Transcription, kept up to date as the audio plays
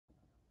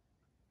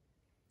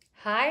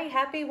Hi,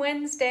 happy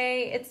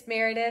Wednesday. It's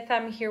Meredith.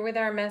 I'm here with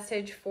our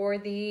message for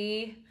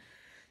the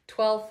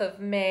 12th of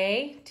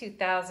May,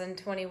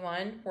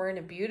 2021. We're in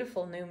a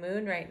beautiful new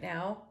moon right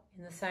now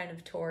in the sign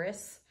of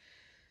Taurus.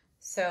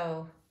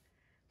 So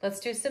let's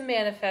do some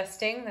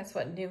manifesting. That's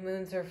what new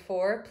moons are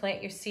for.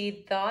 Plant your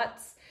seed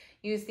thoughts.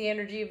 Use the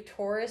energy of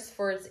Taurus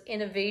for its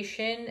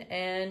innovation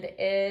and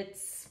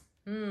its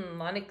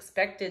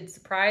unexpected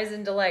surprise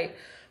and delight.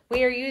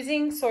 We are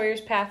using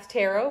Sawyer's Path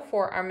Tarot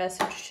for our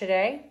message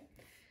today.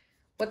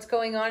 What's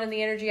going on in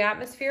the energy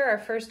atmosphere? Our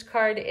first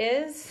card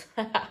is,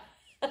 look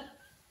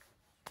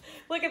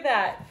at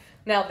that.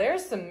 Now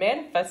there's some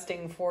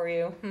manifesting for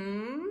you.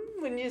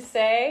 Wouldn't you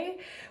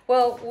say?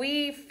 Well,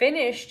 we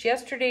finished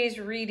yesterday's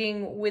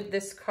reading with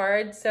this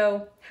card,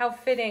 so how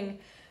fitting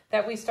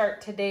that we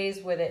start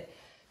today's with it.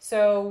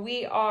 So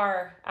we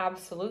are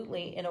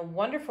absolutely in a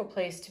wonderful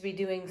place to be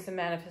doing some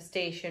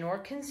manifestation or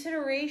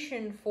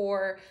consideration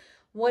for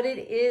what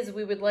it is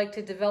we would like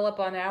to develop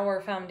on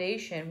our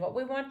foundation, what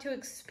we want to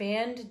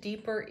expand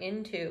deeper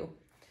into.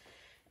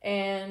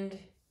 And,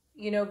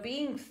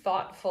 being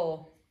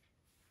thoughtful,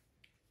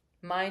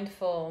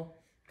 mindful,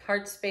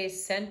 heart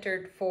space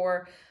centered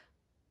for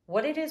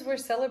what it is we're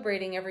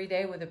celebrating every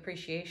day with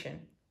appreciation.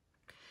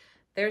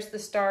 There's the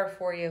star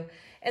for you.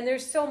 And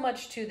there's so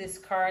much to this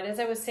card.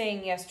 As I was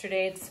saying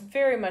yesterday, it's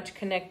very much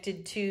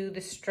connected to the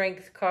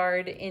strength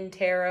card in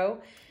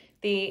tarot,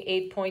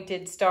 the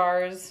 8-pointed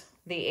stars,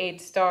 the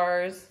 8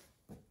 stars,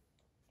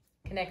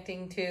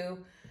 connecting to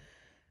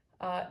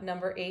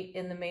number 8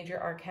 in the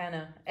major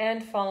arcana.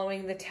 And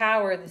following the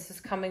tower, this is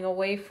coming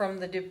away from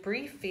the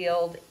debris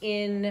field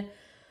in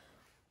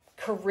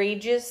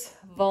courageous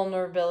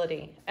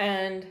vulnerability.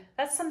 And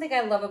that's something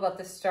I love about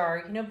the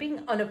star, being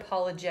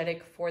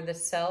unapologetic for the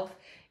self,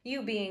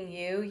 you being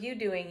you, you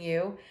doing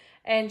you,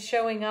 and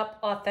showing up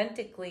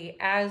authentically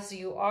as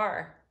you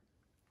are.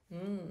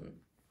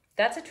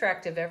 That's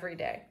attractive every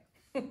day.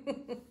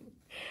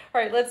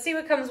 All right, let's see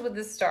what comes with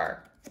the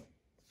star.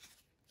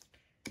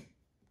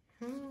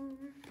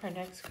 Our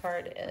next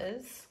card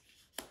is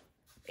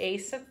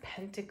Ace of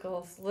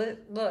Pentacles.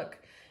 Look,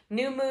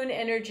 new moon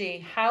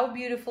energy. How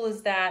beautiful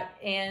is that?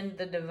 And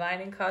the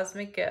divine and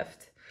cosmic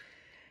gift.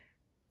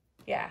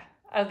 Yeah,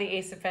 of the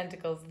Ace of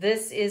Pentacles.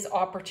 This is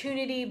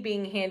opportunity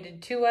being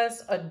handed to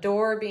us, a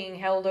door being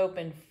held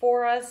open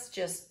for us.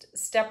 Just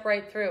step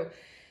right through.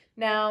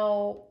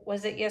 Now,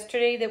 was it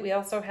yesterday that we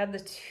also had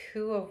the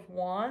Two of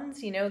Wands,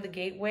 the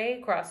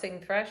gateway,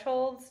 crossing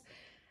thresholds?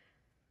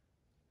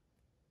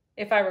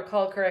 If I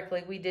recall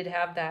correctly, we did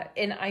have that.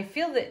 And I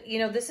feel that,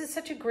 this is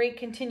such a great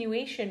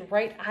continuation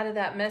right out of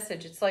that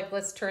message. It's like,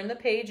 let's turn the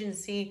page and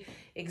see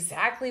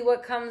exactly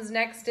what comes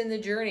next in the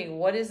journey.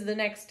 What is the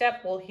next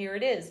step? Well, here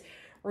it is.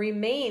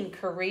 Remain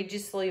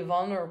courageously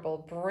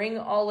vulnerable. Bring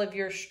all of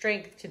your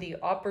strength to the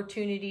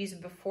opportunities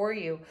before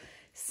you.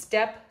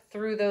 Step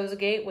through those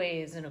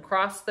gateways and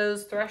across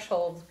those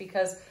thresholds,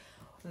 because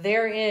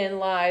therein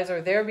lies,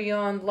 or there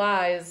beyond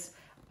lies,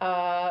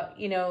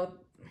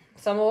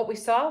 some of what we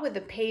saw with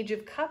the Page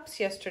of Cups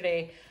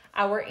yesterday,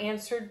 our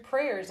answered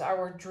prayers,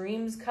 our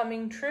dreams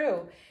coming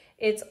true.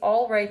 It's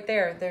all right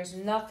there. There's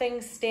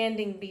nothing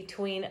standing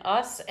between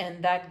us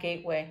and that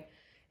gateway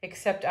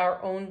except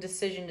our own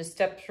decision to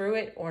step through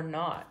it or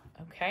not,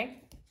 okay?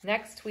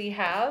 Next we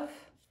have,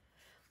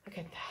 look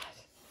at that,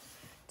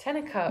 Ten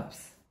of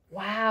Cups.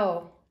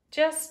 Wow.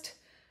 Just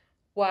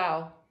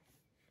wow.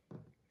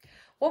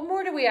 What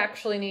more do we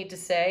actually need to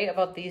say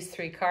about these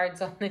 3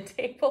 cards on the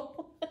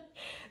table?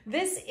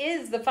 This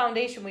is the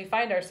foundation we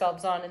find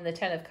ourselves on in the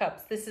Ten of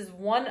Cups. This is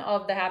one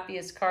of the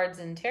happiest cards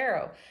in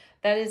tarot.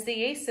 That is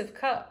the Ace of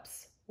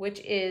Cups, which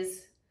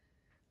is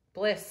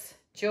bliss,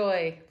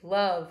 joy,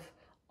 love,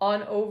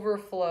 on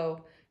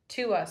overflow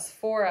to us,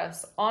 for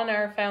us, on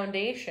our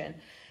foundation,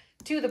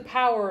 to the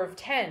power of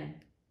 10.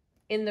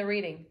 In the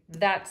reading,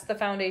 that's the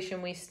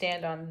foundation we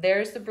stand on.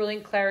 There's the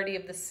brilliant clarity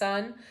of the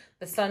sun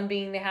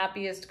being the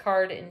happiest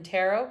card in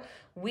tarot.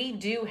 We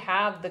do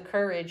have the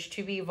courage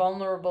to be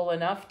vulnerable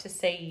enough to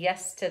say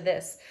yes to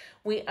this.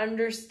 We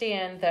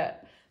understand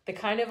that the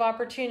kind of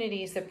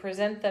opportunities that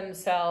present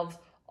themselves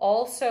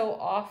also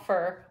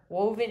offer,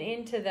 woven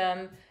into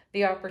them,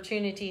 the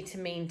opportunity to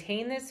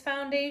maintain this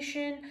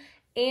foundation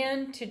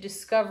and to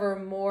discover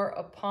more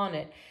upon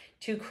it,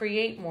 to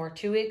create more,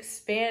 to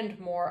expand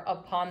more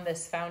upon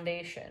this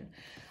foundation.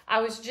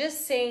 I was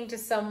just saying to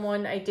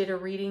someone I did a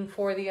reading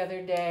for the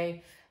other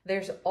day,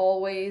 there's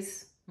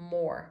always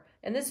more.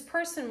 And this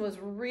person was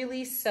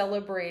really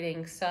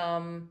celebrating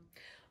some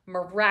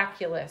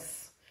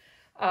miraculous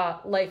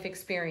life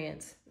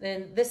experience.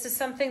 And this is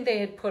something they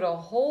had put a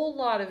whole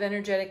lot of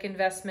energetic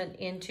investment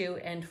into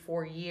and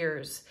for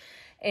years.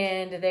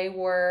 And they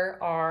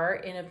are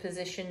in a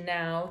position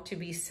now to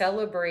be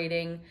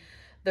celebrating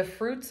the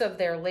fruits of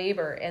their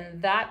labor. And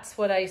that's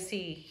what I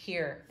see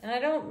here. And I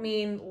don't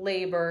mean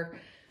labor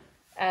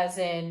as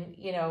in,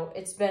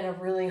 it's been a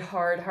really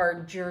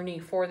hard journey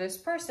for this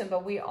person,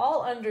 but we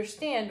all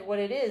understand what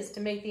it is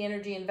to make the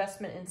energy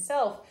investment in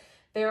self.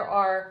 There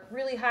are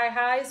really high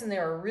highs and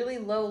there are really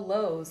low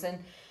lows.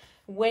 And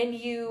when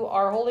you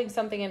are holding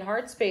something in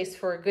heart space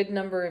for a good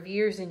number of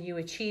years and you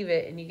achieve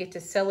it and you get to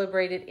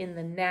celebrate it in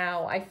the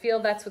now, I feel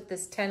that's what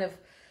this 10 of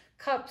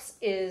Cups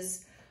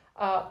is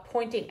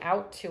pointing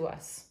out to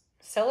us.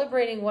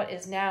 Celebrating what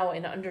is now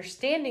and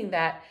understanding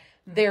that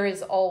there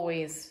is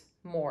always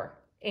more.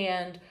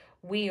 And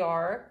we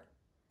are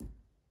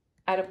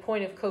at a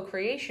point of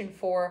co-creation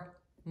for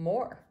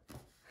more.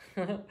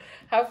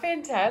 How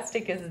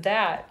fantastic is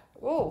that?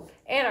 Ooh,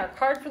 and our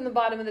card from the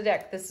bottom of the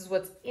deck. This is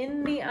what's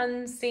in the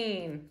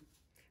unseen.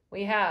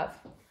 We have,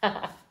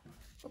 oh,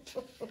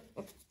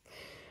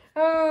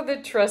 the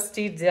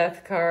trusty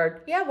death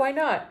card. Yeah, why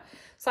not?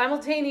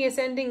 Simultaneous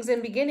endings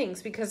and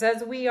beginnings, because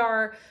as we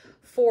are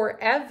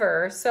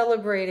forever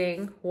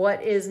celebrating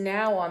what is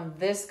now on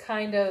this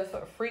kind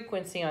of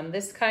frequency, on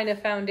this kind of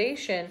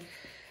foundation,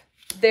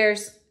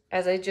 there's,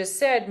 as I just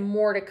said,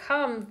 more to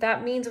come.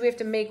 That means we have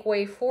to make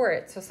way for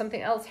it. So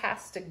something else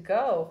has to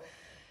go.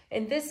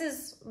 And this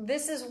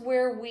is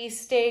where we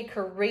stay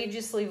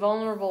courageously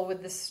vulnerable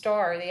with the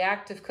star. The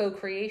act of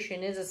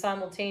co-creation is a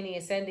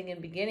simultaneous ending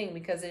and beginning,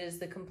 because it is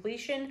the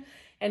completion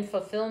and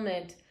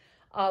fulfillment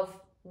of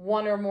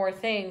one or more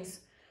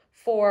things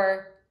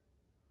for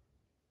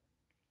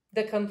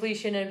the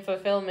completion and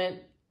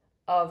fulfillment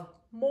of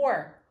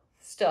more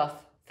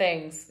stuff,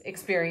 things,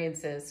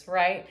 experiences,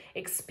 right?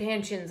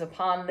 Expansions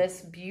upon this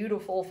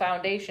beautiful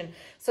foundation.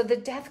 So the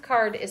death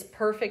card is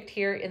perfect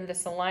here in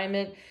this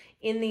alignment,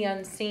 in the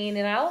unseen.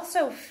 And I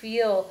also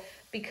feel,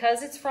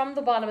 because it's from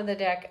the bottom of the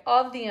deck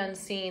of the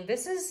unseen,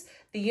 this is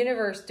the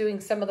universe doing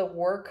some of the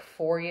work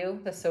for you,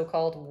 the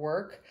so-called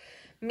work,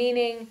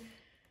 meaning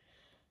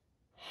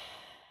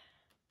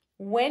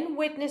when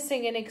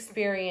witnessing and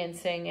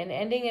experiencing an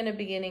ending and a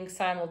beginning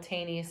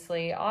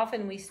simultaneously,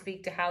 often we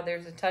speak to how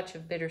there's a touch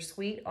of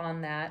bittersweet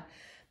on that,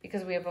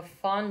 because we have a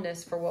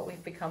fondness for what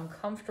we've become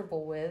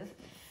comfortable with.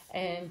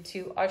 And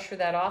to usher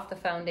that off the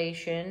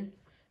foundation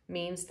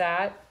means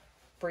that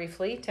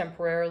briefly,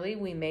 temporarily,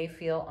 we may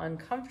feel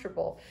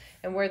uncomfortable.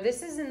 And where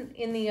this is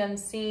in the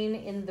unseen,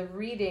 in the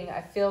reading,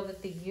 I feel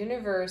that the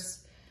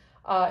universe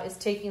is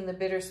taking the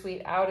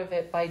bittersweet out of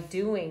it by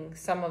doing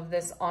some of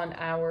this on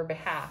our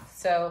behalf.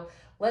 So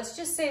let's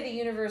just say the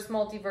universe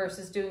multiverse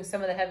is doing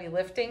some of the heavy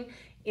lifting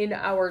in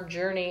our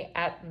journey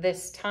at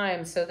this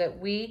time, so that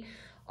we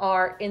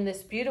are in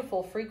this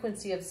beautiful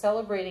frequency of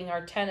celebrating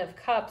our 10 of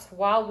Cups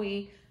while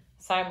we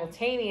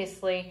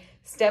simultaneously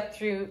step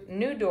through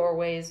new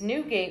doorways,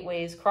 new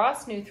gateways,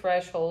 cross new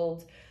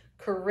thresholds,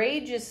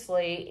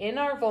 courageously in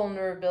our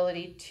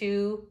vulnerability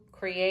to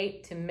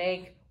create, to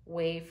make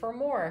way for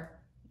more.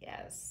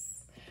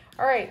 Yes.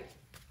 All right.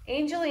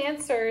 Angel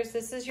answers.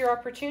 This is your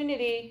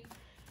opportunity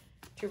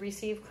to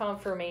receive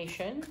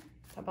confirmation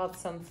about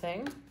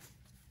something.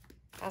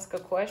 Ask a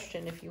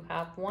question if you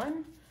have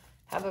one.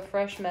 Have a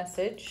fresh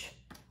message.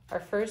 Our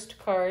first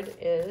card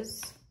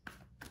is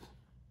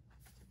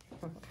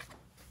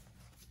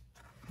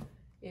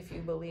if you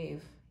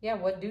believe. Yeah,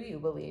 what do you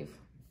believe?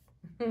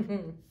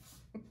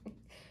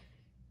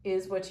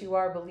 Is what you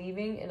are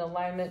believing in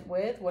alignment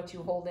with what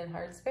you hold in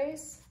heart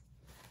space?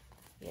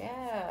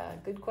 Yeah,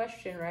 good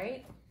question,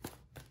 right?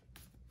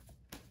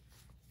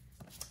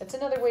 It's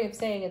another way of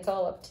saying it's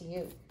all up to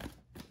you,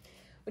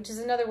 which is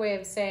another way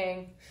of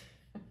saying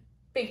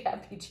big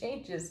happy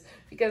changes,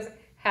 because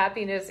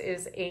happiness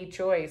is a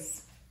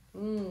choice.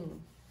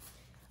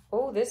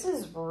 Oh, this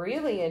is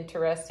really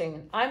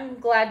interesting. I'm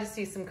glad to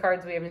see some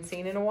cards we haven't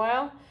seen in a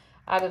while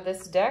out of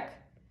this deck.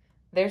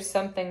 There's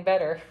something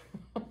better.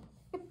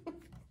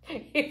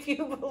 If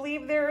you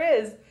believe there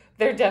is,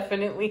 there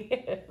definitely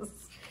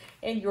is.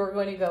 And you're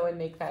going to go and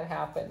make that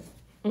happen.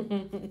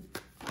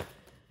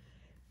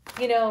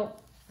 You know,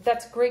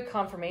 that's great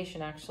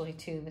confirmation, actually,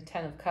 too, the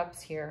 10 of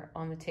Cups here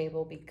on the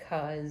table,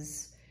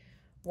 because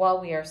while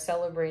we are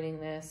celebrating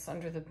this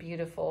under the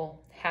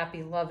beautiful,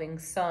 happy, loving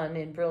sun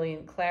in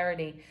brilliant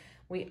clarity,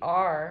 we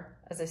are,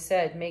 as I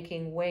said,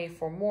 making way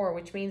for more,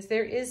 which means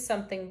there is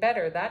something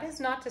better. That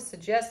is not to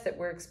suggest that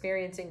we're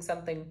experiencing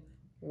something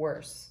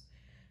worse.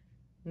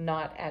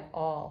 Not at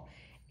all.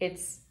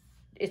 It's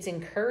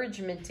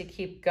encouragement to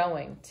keep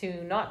going,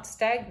 to not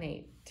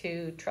stagnate,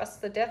 to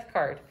trust the death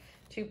card,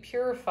 to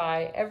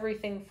purify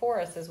everything for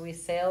us as we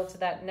sail to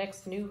that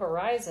next new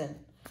horizon.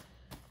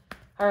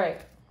 All right,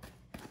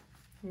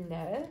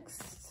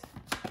 next.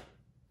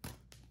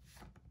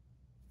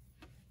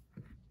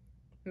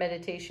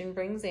 Meditation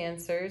brings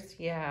answers,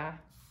 yeah.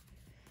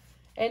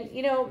 And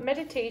you know,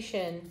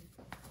 meditation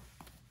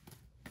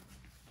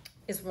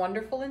is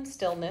wonderful in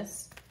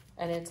stillness,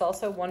 and it's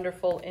also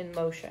wonderful in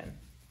motion.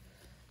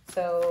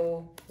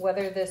 So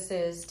whether this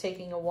is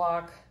taking a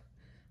walk,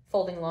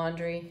 folding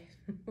laundry,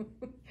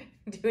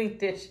 doing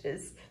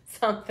dishes,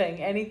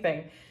 something,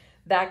 anything,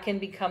 that can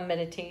become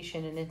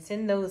meditation. And it's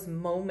in those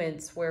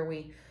moments where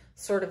we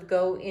sort of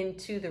go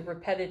into the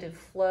repetitive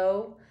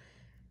flow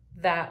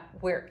that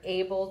we're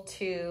able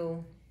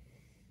to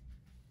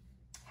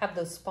have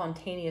those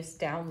spontaneous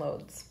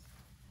downloads.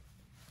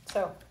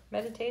 So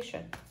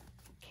meditation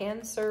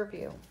can serve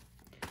you.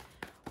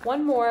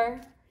 One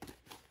more.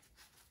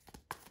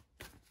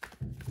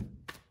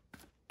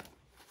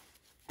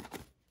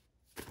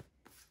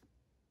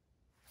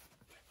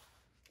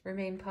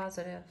 Remain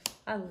positive.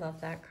 I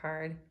love that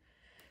card.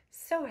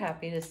 So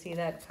happy to see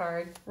that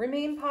card.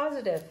 Remain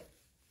positive,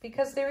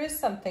 because there is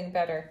something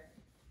better.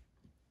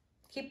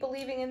 Keep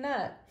believing in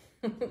that.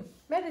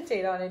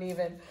 Meditate on it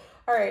even.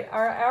 All right,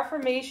 our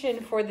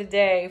affirmation for the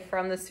day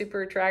from the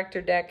Super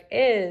Attractor deck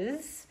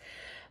is,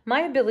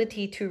 my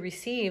ability to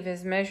receive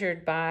is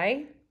measured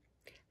by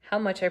how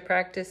much I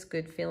practice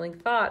good feeling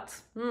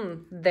thoughts.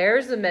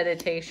 There's a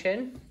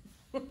meditation.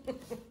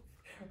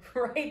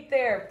 Right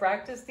there.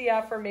 Practice the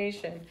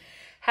affirmation.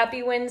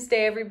 Happy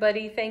Wednesday,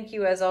 everybody. Thank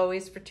you, as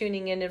always, for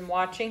tuning in and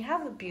watching.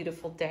 Have a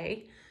beautiful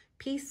day.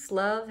 Peace,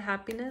 love,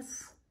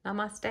 happiness.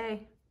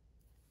 Namaste.